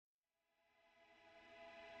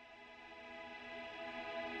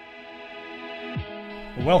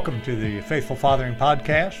Welcome to the Faithful Fathering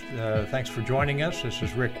Podcast. Thanks for joining us. This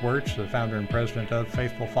is Rick Wirtz, the founder and president of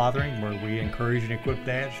Faithful Fathering, where we encourage and equip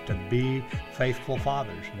dads to be faithful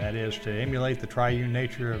fathers. And that is to emulate the triune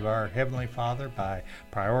nature of our Heavenly Father by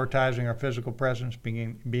prioritizing our physical presence,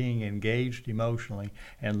 being engaged emotionally,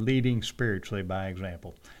 and leading spiritually by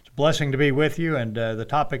example. Blessing to be with you, and the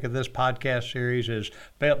topic of this podcast series is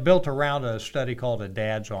built around a study called A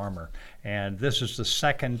Dad's Armor. And this is the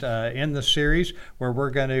second in the series where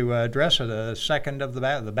we're going to address the second of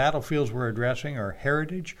the battlefields we're addressing are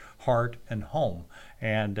heritage, heart, and home.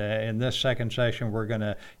 And in this second session, we're going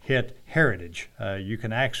to hit heritage. You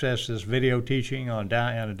can access this video teaching on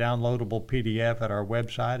a downloadable PDF at our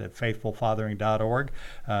website at faithfulfathering.org.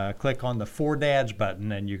 Click on the For Dads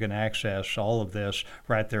button, and you can access all of this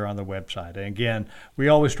right there on the website. And again, we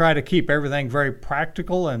always try to keep everything very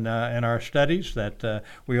practical in our studies, that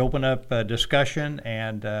we open up discussion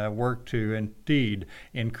and work to indeed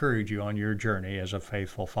encourage you on your journey as a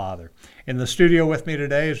faithful father. In the studio with me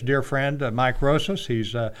today is dear friend Mike Rosas.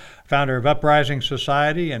 He's founder of Uprising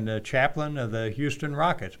Society and the chaplain of the Houston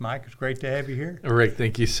Rockets. Mike, it's great to have you here. Rick,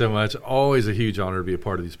 thank you so much. Always a huge honor to be a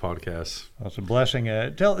part of these podcasts. Well, it's a blessing.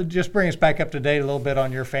 Just bring us back up to date a little bit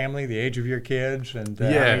on your family, the age of your kids, and how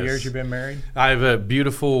many years you've been married. I have a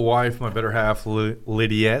beautiful wife, my better half,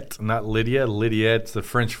 Lydiette. Not Lydia. Lydiette's the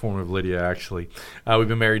French form of Lydia, actually. We've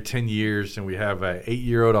been married 10 years, and we have an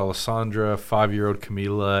 8-year-old Alessandra, 5-year-old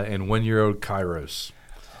Camila, and 1-year-old Kairos.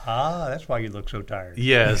 Ah, that's why you look so tired.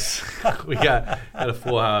 Yes. We got a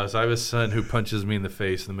full house. I have a son who punches me in the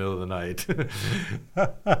face in the middle of the night.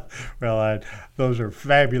 Well, those are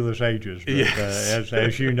fabulous ages. But, yes.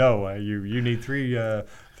 As you know, you need three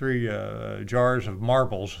jars of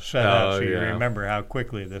marbles set up so you remember how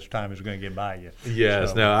quickly this time is going to get by you. Yes.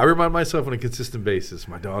 So, now, I remind myself on a consistent basis,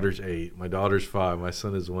 my daughter's 8, my daughter's 5, my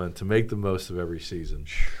son is 1, to make the most of every season.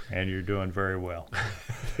 And you're doing very well.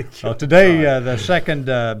 Well, today, the second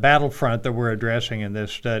battlefront that we're addressing in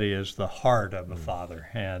this study is the heart of a father.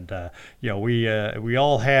 And, we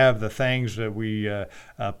all have the things that we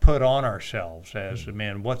put on ourselves as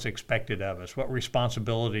men, what's expected of us, what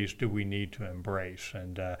responsibilities do we need to embrace.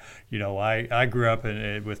 And, I grew up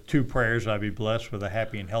with 2 prayers: I'd be blessed with a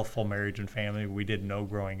happy and healthful marriage and family we didn't know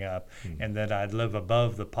growing up, and that I'd live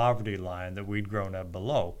above the poverty line that we'd grown up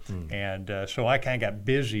below. And so I kind of got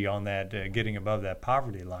busy on that, getting above that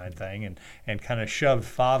poverty line thing, and kind of shoved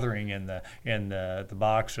fathering in the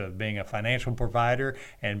box of being a financial provider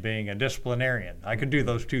and being a disciplinarian. I could do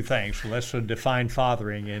those 2 things, so let's define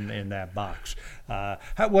fathering in that box.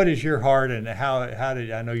 What is your heart, and how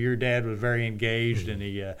did I know your dad was very engaged, and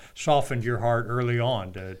he softened your heart early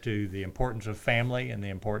on to the importance of family and the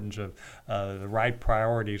importance of the right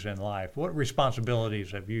priorities in life? What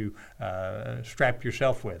responsibilities have you strapped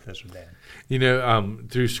yourself with as a dad?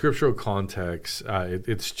 Through scriptural context,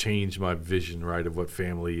 it's changed my vision, right, of what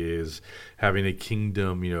family is, having a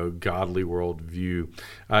kingdom, godly worldview.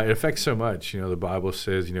 It affects so much. The Bible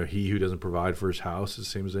says, he who doesn't provide for his house is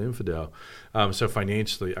the same as an infidel. So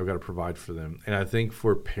financially, I've got to provide for them. And I think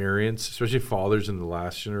for parents, especially fathers in the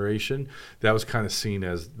last generation, that was kind of seen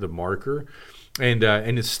as the marker. And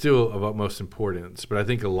it's still of utmost importance. But I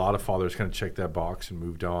think a lot of fathers kind of checked that box and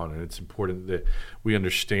moved on. And it's important that we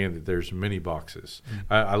understand that there's many boxes.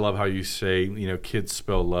 I love how you say, kids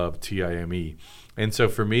spell love, Time. And so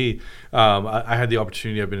for me, I had the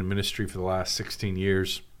opportunity. I've been in ministry for the last 16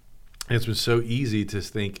 years. And it's been so easy to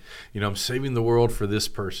think, I'm saving the world for this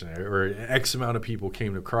person, or X amount of people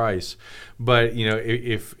came to Christ. But,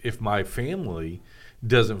 if my family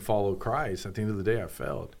doesn't follow Christ, at the end of the day, I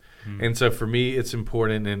failed. And so for me, it's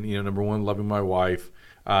important. And, number 1, loving my wife.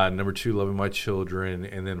 Number 2, loving my children.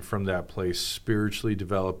 And then from that place, spiritually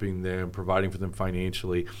developing them, providing for them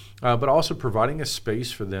financially, but also providing a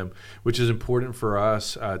space for them, which is important for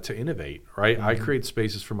us to innovate, right? I create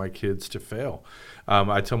spaces for my kids to fail.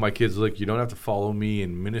 I tell my kids, look, you don't have to follow me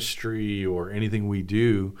in ministry or anything we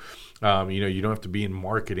do. You don't have to be in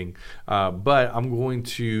marketing, but I'm going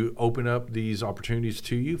to open up these opportunities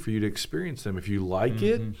to you for you to experience them. If you like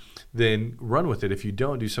it, then run with it. If you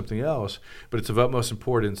don't, do something else. But it's of utmost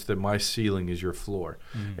importance that my ceiling is your floor.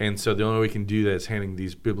 And so the only way we can do that is handing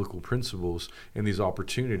these biblical principles and these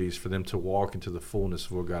opportunities for them to walk into the fullness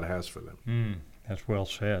of what God has for them. That's well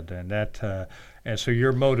said. And so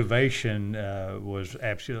your motivation was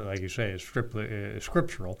absolutely, like you say, is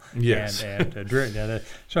scriptural. Yes. And driven.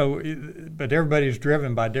 But everybody's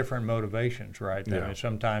driven by different motivations, right? Yeah. I mean,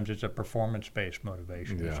 sometimes it's a performance-based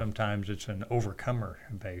motivation. Yeah. Sometimes it's an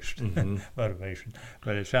overcomer-based motivation.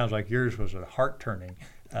 But it sounds like yours was a heart-turning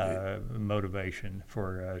motivation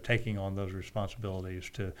for taking on those responsibilities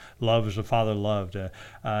to love as a father loved.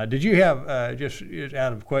 Did you have just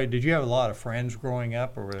out of question? Did you have a lot of friends growing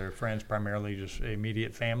up, or were there friends primarily just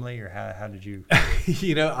immediate family, or how did you?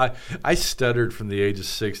 I stuttered from the age of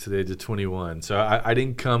 6 to the age of 21, so I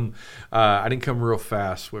didn't come real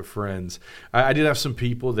fast with friends. I did have some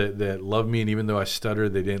people that loved me, and even though I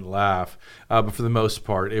stuttered, they didn't laugh. But for the most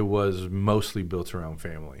part, it was mostly built around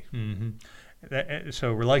family. Mm-hmm.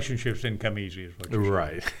 So relationships didn't come easy, is what you're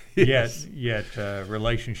saying. Right. Yet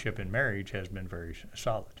relationship in marriage has been very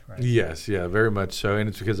solid, right? Yes, yeah, very much so, and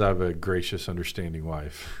it's because I have a gracious, understanding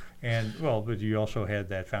wife. And but you also had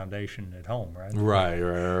that foundation at home, right?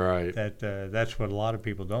 Right. That's what a lot of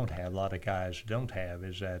people don't have. A lot of guys don't have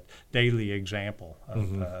is that daily example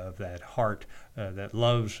of that heart that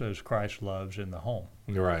loves as Christ loves in the home.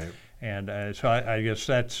 Right. And so I guess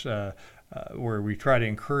that's where we try to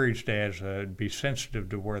encourage dads to be sensitive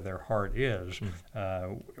to where their heart is.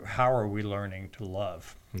 How are we learning to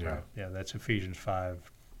love? Yeah. Yeah. That's Ephesians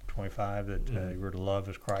 5:25 that we're to love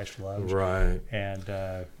as Christ loves. Right. And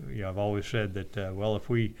I've always said that if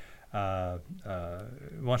we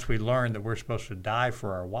once we learn that we're supposed to die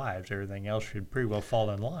for our wives, everything else should pretty well fall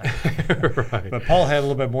in line. Right. But Paul had a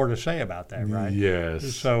little bit more to say about that, right?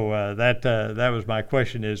 Yes. So that was my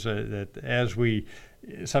question: is that as we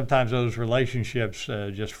sometimes those relationships,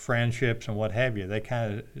 just friendships and what have you, they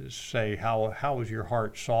kind of say how was your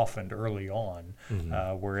heart softened early on,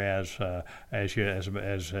 whereas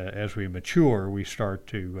as we mature, we start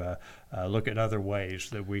to look at other ways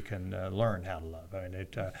that we can learn how to love. I mean,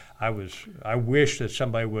 I wish that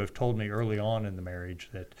somebody would have told me early on in the marriage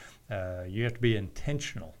that you have to be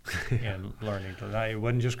intentional in learning to love. It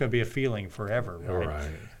wasn't just going to be a feeling forever, right? Right.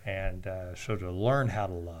 And so to learn how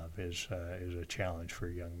to love is a challenge for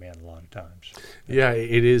young men a lot of times. Yeah,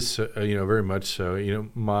 it is. Very much so.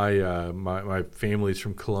 My family's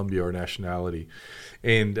from Colombia, our nationality,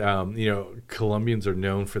 and Colombians are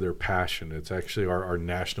known for their passion. It's actually our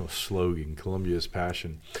national slogan, Colombia's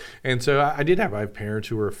passion. And so I have parents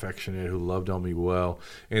who were affectionate, who loved on me well,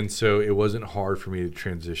 and so it wasn't hard for me to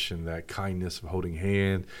transition that kindness of holding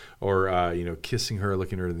hand or kissing her,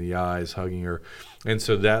 looking her in the eyes, hugging her. And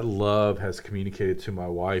so that love has communicated to my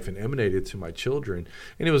wife and emanated to my children,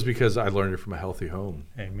 and it was because I learned it from a healthy home.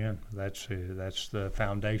 Amen. That's the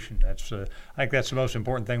foundation. I think that's the most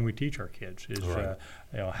important thing we teach our kids is Right.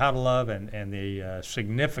 How to love and the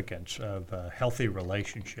significance of a healthy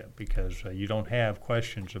relationship, because you don't have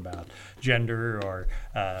questions about gender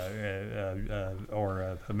or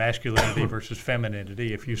masculinity versus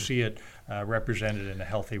femininity if you see it represented in a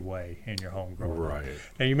healthy way in your home growing up. Right.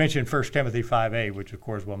 Now, you mentioned 1 Timothy 5:8, which, of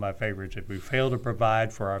course, is one of my favorites. If we fail to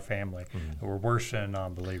provide for our family, we're worse than a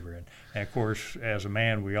non-believer. And, of course, as a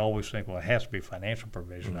man, we always think, well, it has to be financial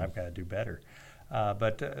provision. I've got to do better.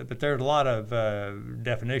 But there's a lot of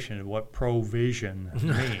definition of what provision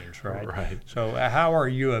means, right? Right. So how are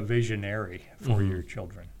you a visionary for your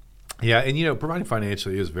children? Yeah, and providing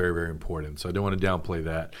financially is very, very important. So I don't want to downplay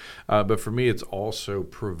that. But for me, it's also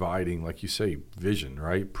providing, like you say, vision,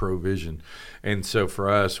 right? Provision. And so for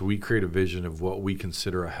us, we create a vision of what we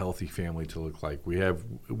consider a healthy family to look like.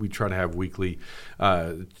 We try to have weekly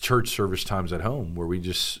church service times at home where we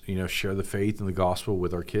just share the faith and the gospel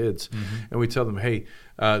with our kids, and we tell them, hey,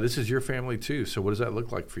 this is your family too. So what does that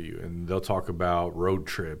look like for you? And they'll talk about road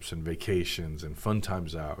trips and vacations and fun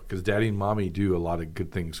times out, because daddy and mommy do a lot of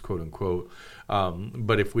good things, quote unquote.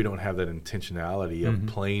 But if we don't have that intentionality of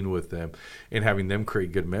playing with them and having them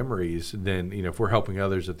create good memories, then if we're helping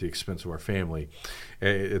others at the expense of our family,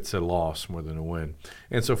 it's a loss more than a win.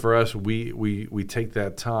 And so for us, we take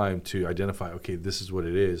that time to identify, okay, this is what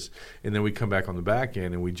it is, and then we come back on the back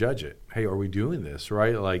end and we judge it. Hey, are we doing this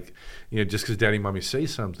right? Like, just because daddy and mommy say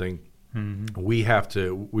something, we've got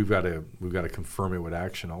to confirm it with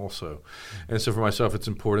action also. And so for myself, it's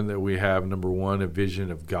important that we have, number one, a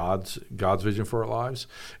vision of God's vision for our lives,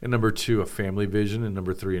 and number two, a family vision, and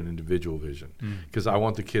number three, an individual vision. Because I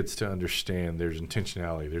want the kids to understand there's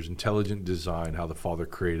intentionality, there's intelligent design, how the Father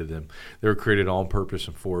created them. They were created on purpose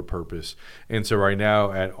and for a purpose. And so right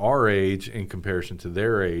now, at our age, in comparison to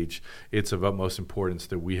their age, it's of utmost importance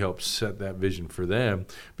that we help set that vision for them,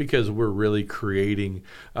 because we're really creating,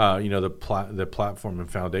 the platform and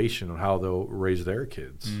foundation on how they'll raise their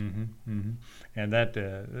kids. And that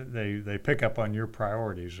they pick up on your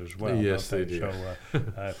priorities as well. Yes, they do. So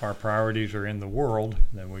if our priorities are in the world,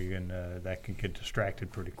 then we can that can get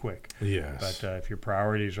distracted pretty quick. Yes. But if your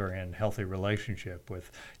priorities are in healthy relationship with,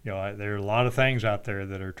 there are a lot of things out there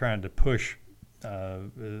that are trying to push,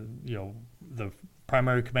 the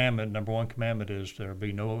primary commandment, number one commandment is there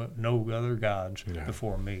be no other gods Yeah.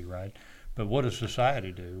 before me, right? But what does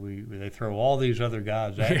society do? They throw all these other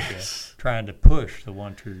gods at Yes. you, trying to push the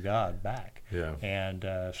one true God back. Yeah. And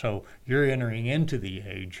so you're entering into the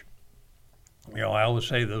age. I always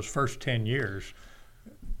say those first 10 years,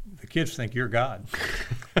 the kids think you're God.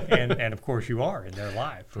 and of course you are in their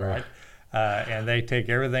life, right? And they take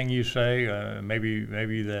everything you say. Maybe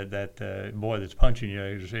that boy that's punching you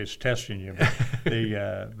is testing you,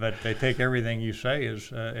 but they take everything you say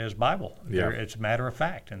as Bible. Yeah. It's a matter of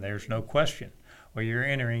fact, and there's no question. Well, you're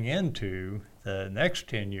entering into the next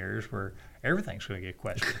 10 years where everything's going to get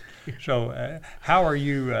questioned. So, how are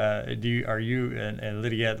you? Are you and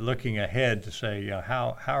Lydia looking ahead to say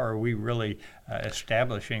how are we really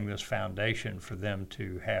establishing this foundation for them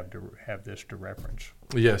to have this to reference?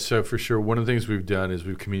 Yeah, so for sure, one of the things we've done is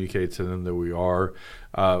we've communicated to them that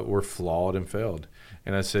we're flawed and failed.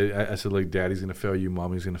 And I said, look, Daddy's going to fail you,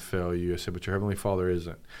 Mommy's going to fail you. I said, but your Heavenly Father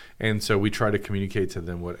isn't. And so we try to communicate to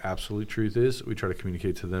them what absolute truth is. We try to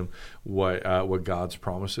communicate to them what God's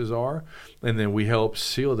promises are. And then we help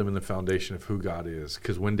seal them in the foundation of who God is.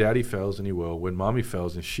 Because when Daddy fails, and he will, when Mommy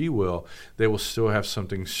fails, and she will, they will still have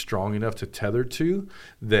something strong enough to tether to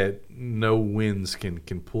that no winds can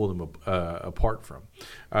pull them apart from.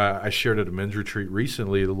 I shared at a men's retreat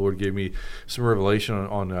recently, the Lord gave me some revelation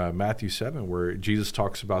on Matthew 7, where Jesus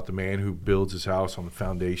talks about the man who builds his house on the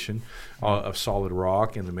foundation of solid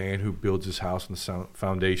rock and the man who builds his house on the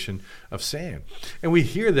foundation of sand. And we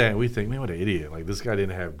hear that and we think, man, what an idiot. Like, this guy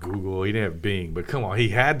didn't have Google, he didn't have Bing, but come on, he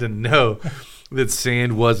had to know that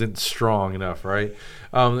sand wasn't strong enough, right?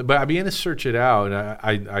 But I began to search it out,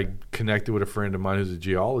 and I connected with a friend of mine who's a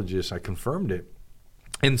geologist. I confirmed it.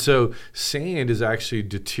 And so sand is actually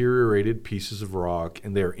deteriorated pieces of rock,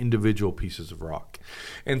 and they are individual pieces of rock.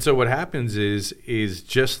 And so what happens is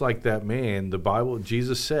just like that man, the Bible,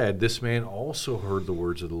 Jesus said, this man also heard the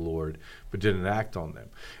words of the Lord, but didn't act on them.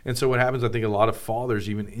 And so what happens, I think a lot of fathers,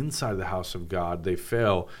 even inside the house of God, they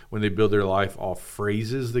fail when they build their life off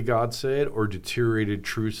phrases that God said or deteriorated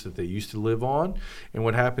truths that they used to live on. And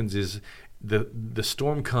what happens is the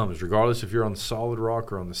storm comes, regardless if you're on the solid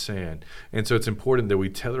rock or on the sand. And so it's important that we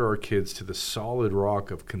tether our kids to the solid rock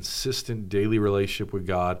of consistent daily relationship with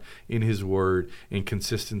God in His Word and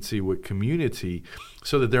consistency with community,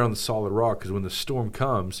 so that they're on the solid rock. Because when the storm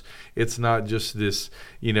comes, it's not just this,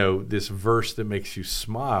 this verse that makes you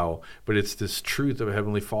smile, but it's this truth of a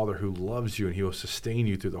Heavenly Father who loves you, and He will sustain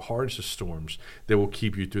you through the hardest of storms that will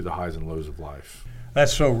keep you through the highs and lows of life.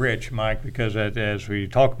 That's so rich, Mike, because as we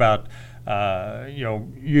talk about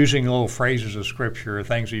using little phrases of Scripture or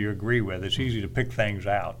things that you agree with, it's easy to pick things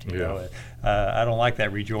out. You know, I don't like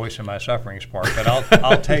that rejoice in my sufferings part, but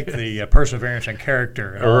I'll take the perseverance and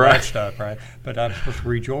character and all that stuff, right? But I'm supposed to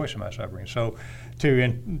rejoice in my suffering. So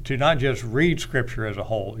to not just read Scripture as a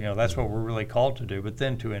whole, that's what we're really called to do, but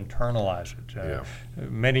then to internalize it.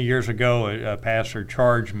 Many years ago, a pastor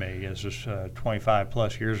charged me, this is 25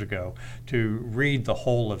 plus years ago, to read the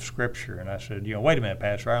whole of Scripture. And I said, wait a minute,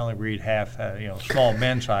 Pastor, I only read half, small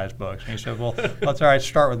man-sized books. And he said, well, that's all right,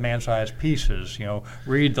 start with man-sized pieces.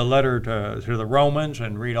 Read the letter to the Romans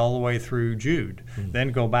and read all the way through Jude.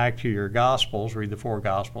 Then go back to your Gospels, read the 4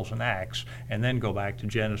 Gospels and Acts, and then go back to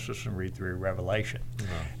Genesis and read through Revelation.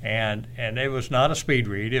 And it was not a speed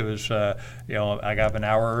read. It was, I got up an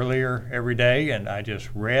hour earlier every day, and I just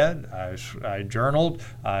read. I journaled.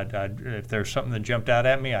 If there's something that jumped out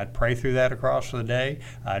at me, I'd pray through that across the day.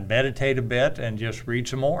 I'd meditate a bit and just read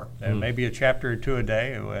some more. Maybe a chapter or 2 a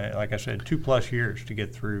day. Like I said, 2+ years to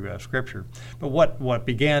get through Scripture. But what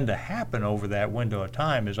began to happen over that window of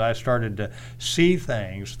time is I started to see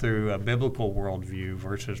things through a biblical worldview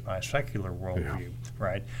versus my secular worldview,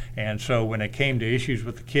 right? And so when it came to issues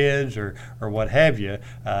with the kids or what have you,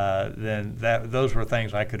 then those were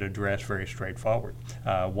things I could address very straightforward.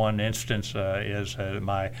 One instance is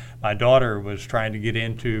my daughter was trying to get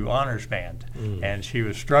into honors band, and she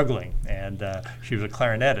was struggling, and she was a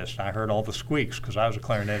clarinetist. I heard all the squeaks because I was a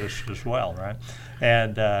clarinetist as well, right?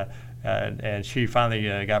 And she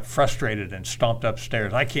finally got frustrated and stomped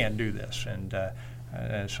upstairs. I can't do this, and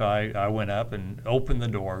so I went up and opened the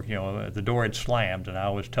door. The door had slammed, and I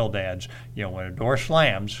always tell dads, when a door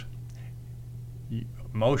slams,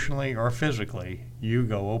 emotionally or physically, you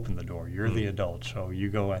go open the door. You're the adult, so you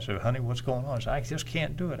go. I said, honey, what's going on? I said, I just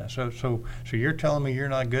can't do it. I said, so you're telling me you're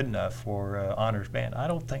not good enough for honors band? I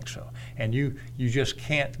don't think so. And you just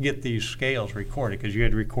can't get these scales recorded, because you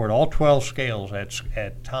had to record all 12 scales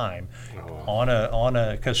at time on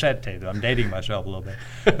a cassette tape. I'm dating myself a little bit,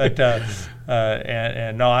 but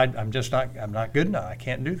and no, I'm not good enough. I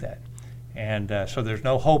can't do that. And so there's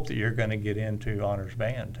no hope that you're going to get into honors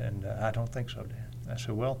band. And I don't think so, Dad. I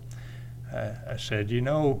said, well, I said,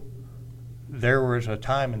 there was a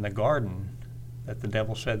time in the garden that the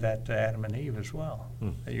devil said that to Adam and Eve as well.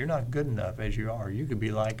 That you're not good enough as you are. You could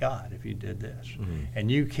be like God if you did this. And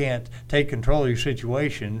you can't take control of your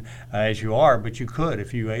situation as you are, but you could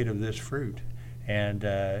if you ate of this fruit. And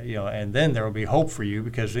and then there will be hope for you,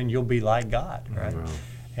 because then you'll be like God, right? Wow.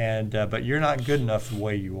 And but you're not good enough the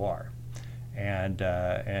way you are. And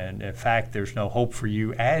in fact, there's no hope for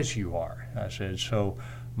you as you are. I said, so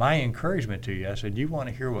my encouragement to you, I said, you want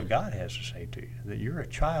to hear what God has to say to you, that you're a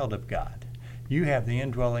child of God. You have the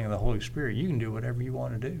indwelling of the Holy Spirit. You can do whatever you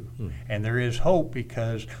want to do. And there is hope,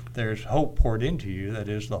 because there's hope poured into you, that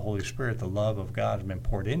is the Holy Spirit. The love of God has been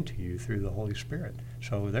poured into you through the Holy Spirit.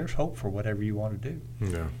 So there's hope for whatever you want to do.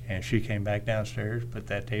 Yeah. And she came back downstairs, put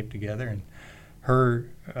that tape together, and her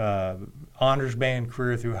honors band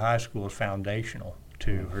career through high school is foundational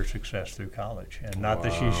to her success through college. And not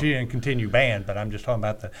that she didn't continue band, but I'm just talking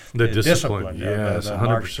about the discipline. Yes,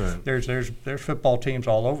 100%. There's football teams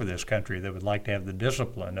all over this country that would like to have the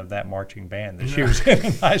discipline of that marching band that she was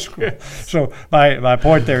in high school. So my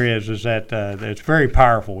point there is that it's very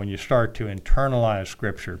powerful when you start to internalize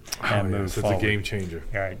Scripture and move forward. It's a game changer.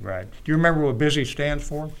 Right. Do you remember what BUSY stands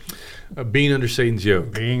for? Being under Satan's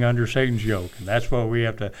yoke. Being under Satan's yoke. And that's what we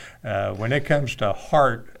have to, when it comes to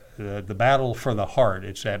heart, the battle for the heart,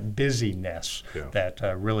 it's that busyness that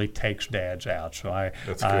really takes dads out. So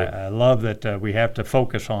I love that we have to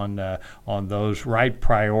focus on those right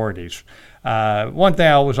priorities. One thing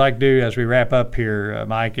I always like to do as we wrap up here,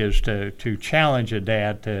 Mike, is to challenge a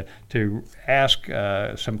dad to ask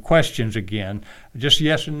some questions again, just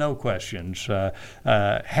yes and no questions.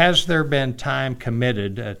 Has there been time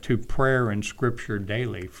committed to prayer and Scripture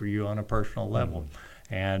daily for you on a personal level?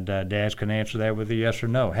 And dads can answer that with a yes or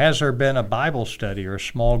no. Has there been a Bible study or a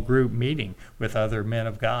small group meeting with other men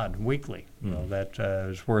of God weekly? That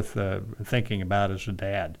is worth thinking about as a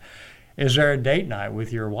dad. Is there a date night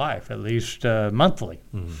with your wife, at least monthly?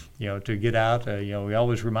 To get out. We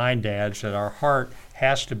always remind dads that our heart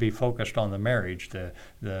has to be focused on the marriage.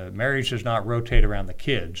 The marriage does not rotate around the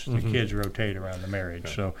kids. The kids rotate around the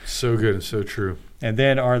marriage. So good and so true. And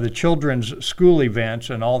then, are the children's school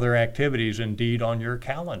events and all their activities indeed on your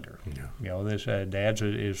calendar? This dads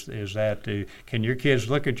is that can your kids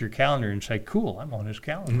look at your calendar and say, "Cool, I'm on his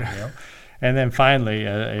calendar"? And then finally,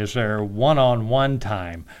 is there one-on-one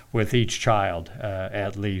time with each child,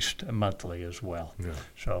 at least monthly as well? Yeah.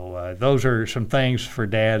 So those are some things for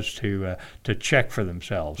dads to check for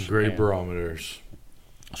themselves. Great barometers.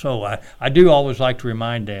 So I do always like to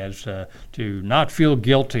remind dads to not feel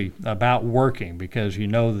guilty about working, because you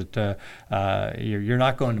know that you're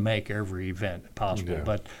not going to make every event possible. Yeah.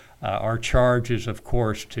 But our charge is, of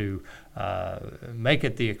course, to make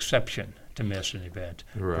it the exception to miss an event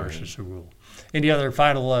versus the rule. Any other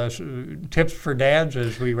final tips for dads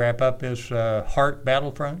as we wrap up this heart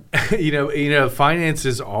battlefront?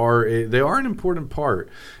 Finances are an important part.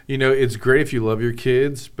 It's great if you love your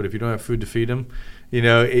kids, but if you don't have food to feed them,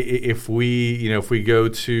 if we go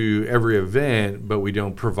to every event but we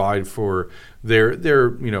don't provide for their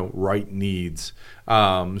right needs,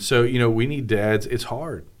 so we need dads. It's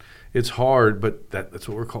hard, but that's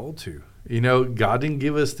what we're called to. God didn't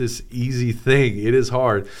give us this easy thing. It is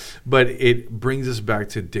hard, but it brings us back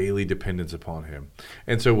to daily dependence upon Him.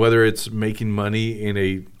 And so whether it's making money in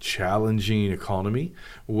a challenging economy,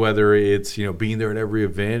 whether it's, being there at every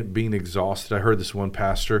event, being exhausted. I heard this one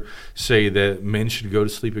pastor say that men should go to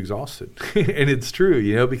sleep exhausted. And it's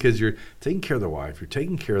true, because you're taking care of the wife, you're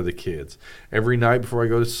taking care of the kids. Every night before I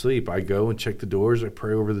go to sleep, I go and check the doors. I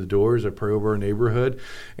pray over the doors. I pray over our neighborhood.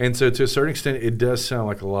 And so to a certain extent, it does sound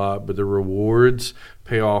like a lot, but the rewards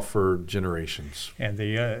pay off for generations. And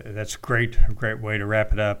that's a great way to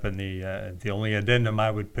wrap it up. And the only addendum I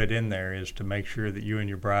would put in there is to make sure that you and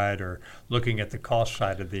your bride are looking at the cost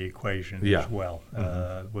side of the equation as well.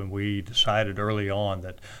 When we decided early on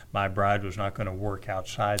that my bride was not going to work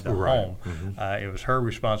outside the home, it was her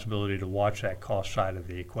responsibility to watch that cost side of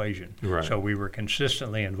the equation. So we were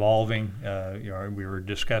consistently involving, we were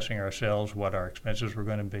discussing ourselves what our expenses were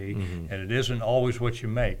going to be, and it isn't always what you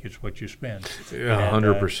make, it's what you spend.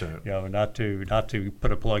 100%. Not to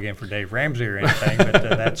put a plug in for Dave Ramsey or anything, but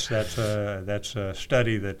that's a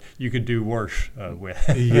study that you could do worse with.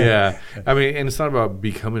 Yeah, and it's not about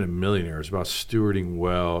becoming a millionaire. It's about stewarding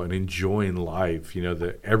well and enjoying life.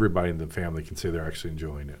 That everybody in the family can say they're actually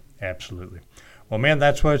enjoying it. Absolutely. Well, man,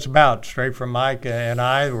 that's what it's about. Straight from Mike and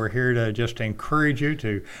I, we're here to just encourage you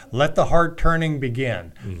to let the heart turning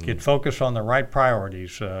begin. Get focused on the right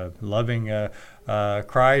priorities, loving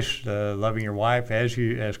Christ, loving your wife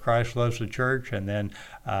as Christ loves the church, and then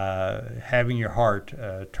having your heart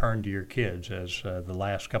turned to your kids, as the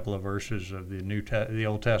last couple of verses of the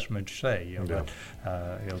Old Testament say.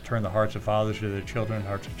 He'll turn the hearts of fathers to their children,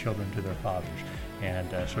 hearts of children to their fathers.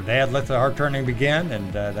 And so, Dad, let the heart turning begin,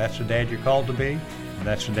 and that's the dad you're called to be, and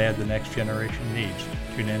that's the dad the next generation needs.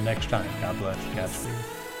 Tune in next time. God bless.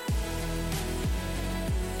 Godspeed.